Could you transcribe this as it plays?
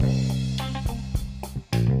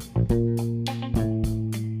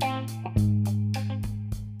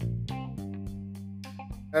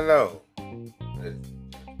Hello, ladies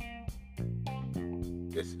and gentlemen.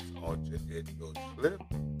 This is Ultra Ed Coach Flip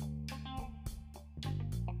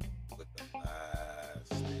with the last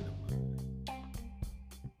state of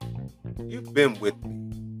mind. You've been with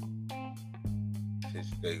me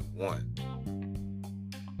since day one.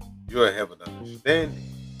 You'll have an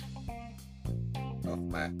understanding of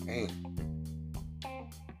my aim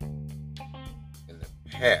in the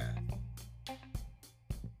path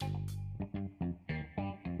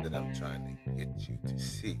that I'm trying to get you to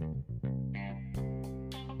see.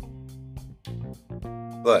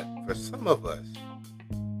 But for some of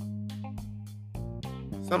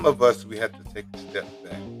us, we have to take a step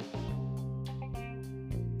back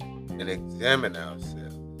and examine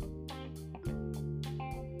ourselves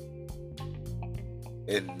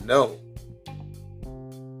and know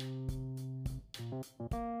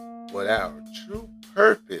what our true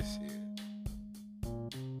purpose is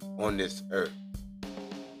on this earth.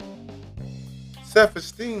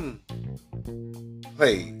 Self-esteem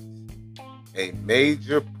plays a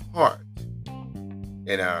major part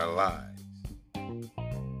in our lives,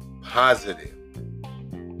 positive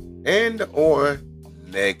and or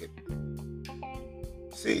negative.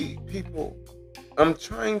 See, people, I'm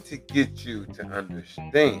trying to get you to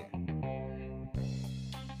understand,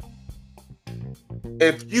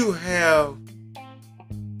 if you have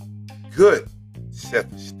good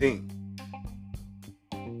self-esteem,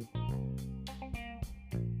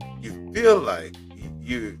 you feel like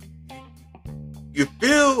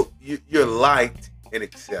you're liked and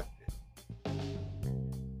accepted,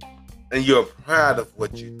 and you're proud of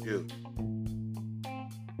what you do,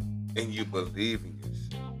 and you believe in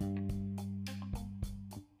yourself.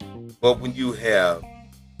 But when you have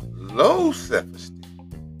low self-esteem,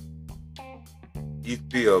 you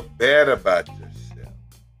feel bad about yourself,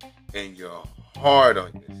 and you're hard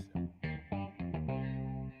on yourself,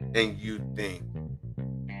 and you think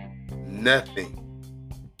nothing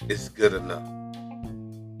is good enough.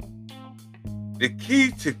 The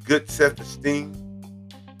key to good self-esteem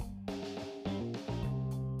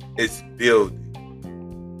is building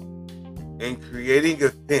and creating a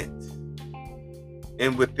fence.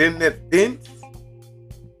 And within that fence,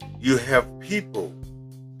 you have people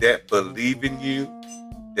that believe in you,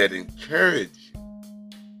 that encourage you,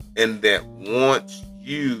 and that want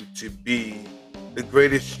you to be the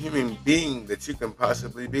greatest human being that you can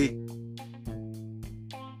possibly be.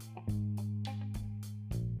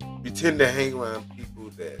 You tend to hang around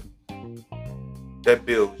people that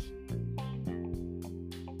builds you.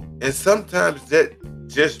 And sometimes that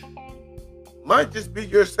just might just be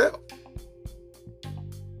yourself.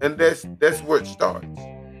 And that's where it starts.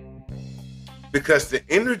 Because the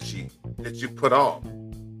energy that you put off,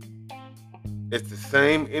 it's the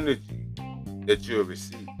same energy that you'll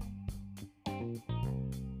receive.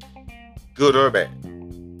 Good or bad.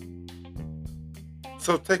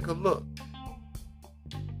 So take a look.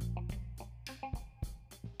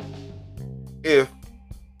 If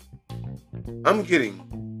I'm getting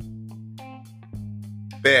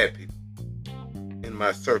bad people in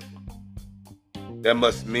my circle, that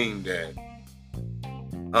must mean that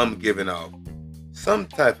I'm giving off some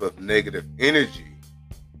type of negative energy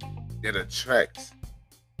that attracts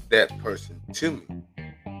that person to me.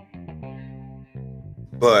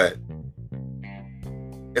 But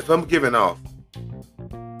if I'm giving off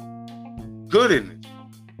good energy,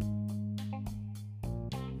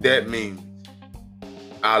 that means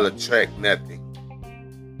I'll attract nothing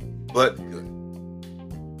but good.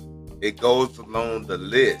 It goes along the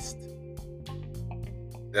list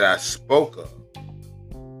that I spoke of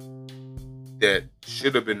that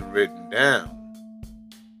should have been written down,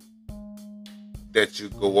 that you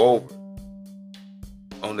go over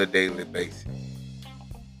on a daily basis.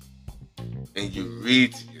 And you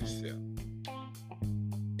read to yourself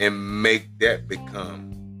and make that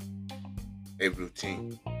become a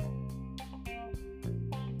routine.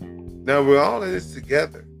 Now we're all in this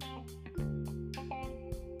together.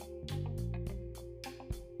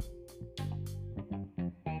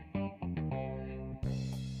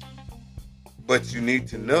 But you need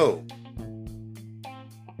to know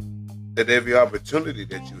that every opportunity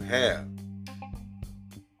that you have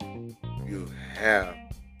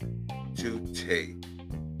to take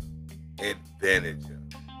advantage of,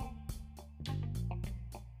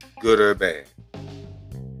 good or bad.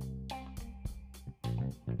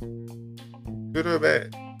 Good or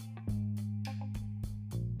bad.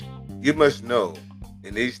 You must know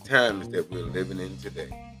in these times that we're living in today,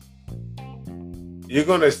 you're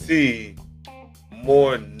going to see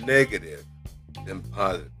more negative than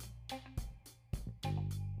positive.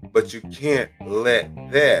 But you can't let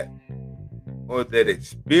that or that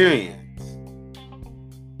experience,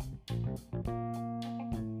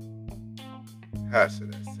 how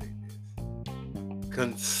should I say this,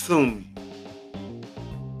 consume you.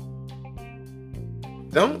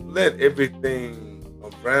 Don't let everything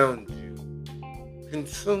around you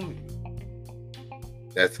consume you.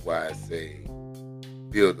 That's why I say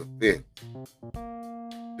build a fence.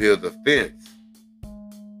 Build a fence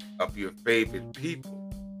of your favorite people.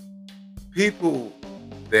 People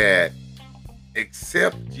that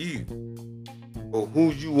accept you for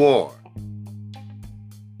who you are.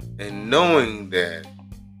 And knowing that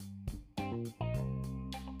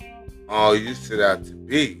all you set out to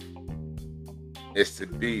be is to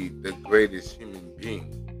be the greatest human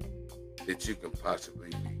being that you can possibly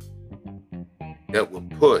be. That will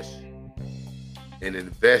push and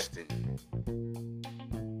invest in you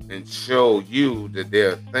and show you that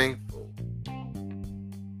they're thankful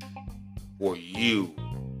for you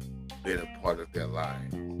being a part of their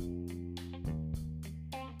lives.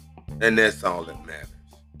 And that's all that matters.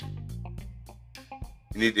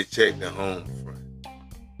 You need to check the home front,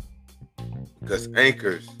 because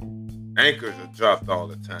anchors are dropped all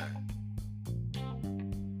the time.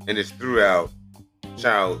 And it's throughout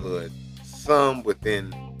childhood, some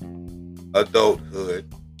within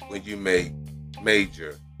adulthood, when you make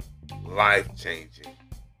major life-changing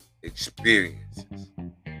experiences.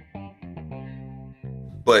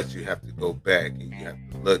 But you have to go back and you have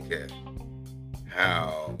to look at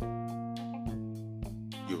how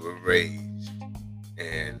you were raised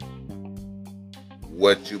and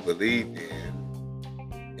what you believed in,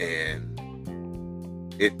 and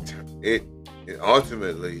it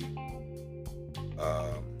ultimately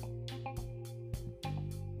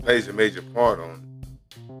plays a major part on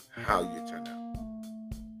how you turn out.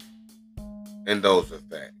 And those are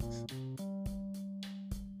facts.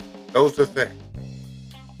 Those are facts.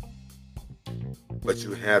 But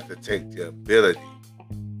you have to take the ability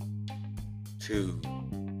to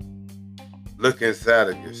look inside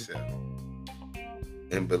of yourself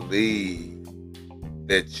and believe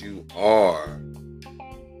that you are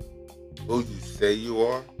who you say you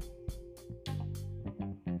are,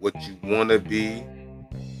 what you want to be,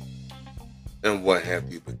 and what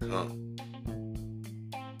have you become.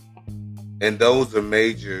 And those are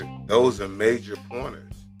major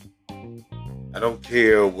pointers. I don't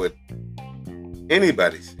care what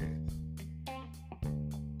anybody says.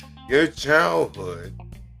 Your childhood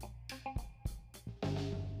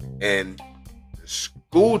and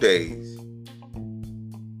school days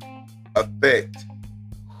affect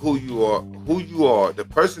who you are, the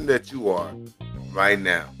person that you are right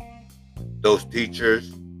now. Those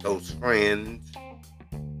teachers, those friends,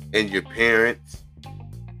 and your parents,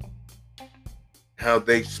 how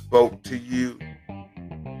they spoke to you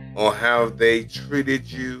or how they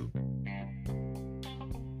treated you,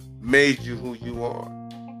 made you who you are.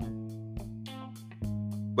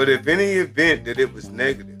 But if any event that it was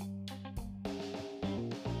negative,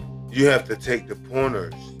 you have to take the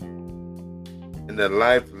pointers and the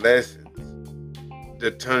life lessons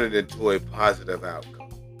to turn it into a positive outcome.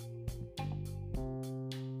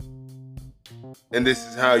 And this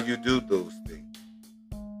is how you do those things.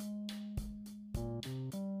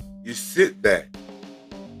 You sit back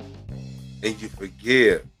and you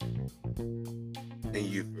forgive and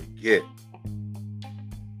you forget.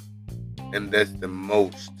 And that's the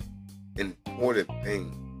most important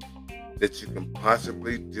thing that you can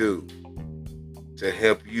possibly do to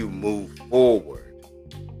help you move forward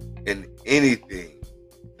in anything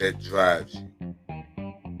that drives you.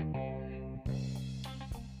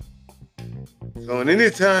 So in any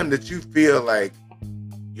time that you feel like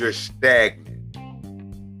you're stagnant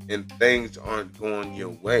and things aren't going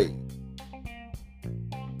your way,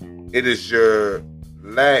 it is your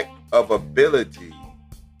lack of ability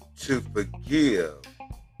to forgive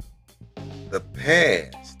the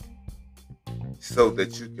past so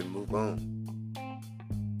that you can move on.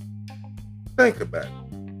 Think about it.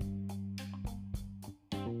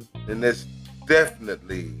 And it's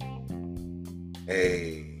definitely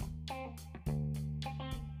a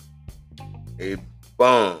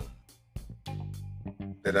bomb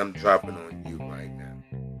that I'm dropping on you right now.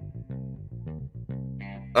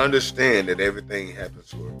 Understand that everything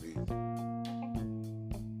happens for a reason.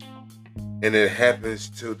 And it happens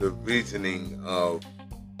to the reasoning of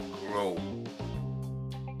growth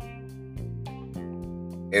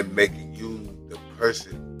and making you the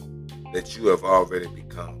person that you have already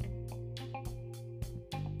become.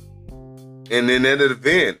 And in that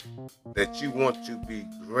event that you want to be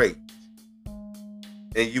great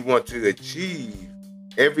and you want to achieve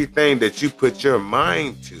everything that you put your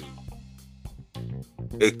mind to,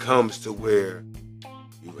 it comes to where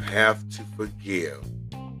you have to forgive.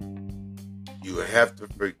 You have to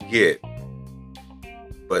forget,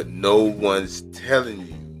 but no one's telling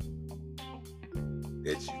you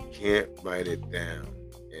that you can't write it down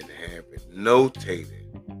and have it notated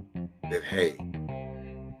that, hey,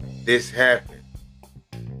 this happened,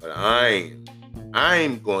 but I'm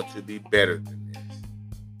going to be better than this.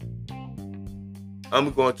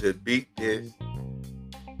 I'm going to beat this,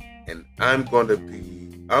 and I'm going to be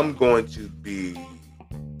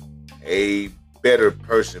a better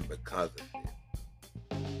person because of it.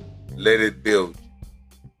 Let it build you.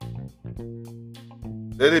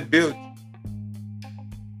 Let it build you.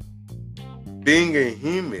 Being a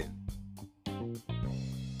human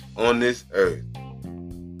on this earth,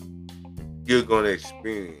 you're going to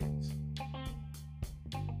experience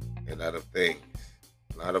a lot of things,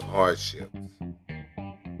 a lot of hardships,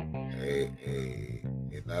 a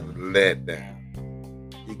lot of letdown.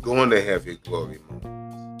 You're going to have your glory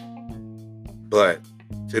moments. But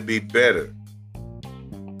to be better,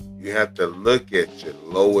 you have to look at your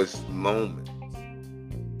lowest moments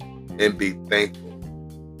and be thankful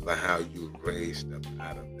for how you raised up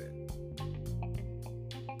out of that.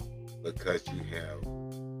 Because you have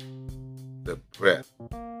the breath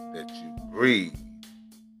that you breathe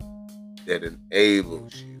that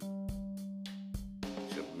enables you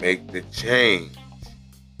to make the change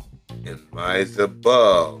and rise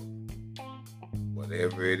above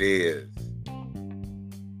whatever it is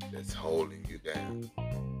that's holding you down.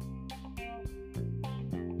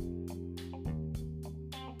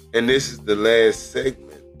 And this is the last segment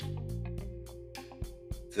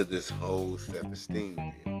to this whole self-esteem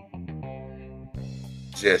deal.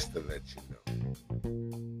 Just to let you know.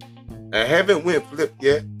 I haven't went flip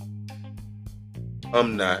yet.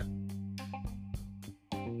 I'm not.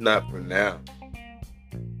 Not for now.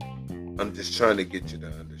 I'm just trying to get you to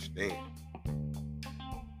understand.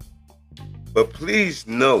 But please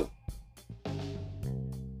know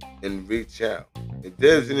and reach out. If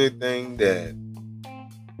there's anything that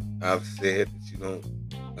I've said that you don't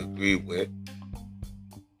agree with,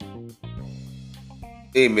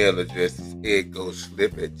 email address is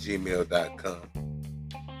edgoslip@gmail.com.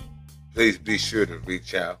 Please be sure to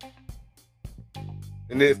reach out.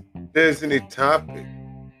 And if there's any topic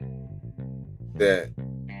that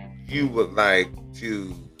you would like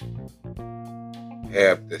to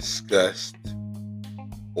have discussed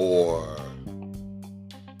or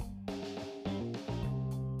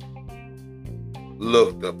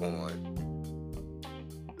looked upon,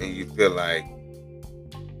 and you feel like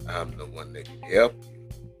I'm the one that can help you,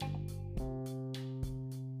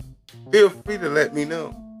 feel free to let me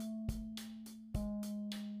know.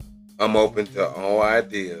 I'm open to all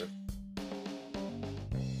ideas,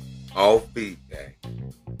 all feedback,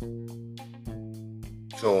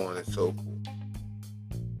 so on and so forth.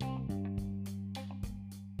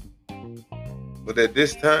 But at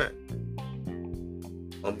this time,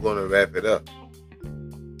 I'm going to wrap it up.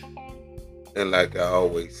 And like I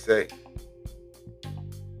always say,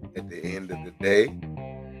 at the end of the day,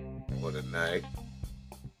 or the night,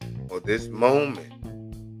 or this moment,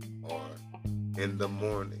 or in the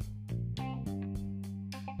morning,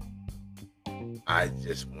 I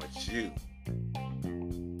just want you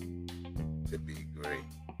to be great.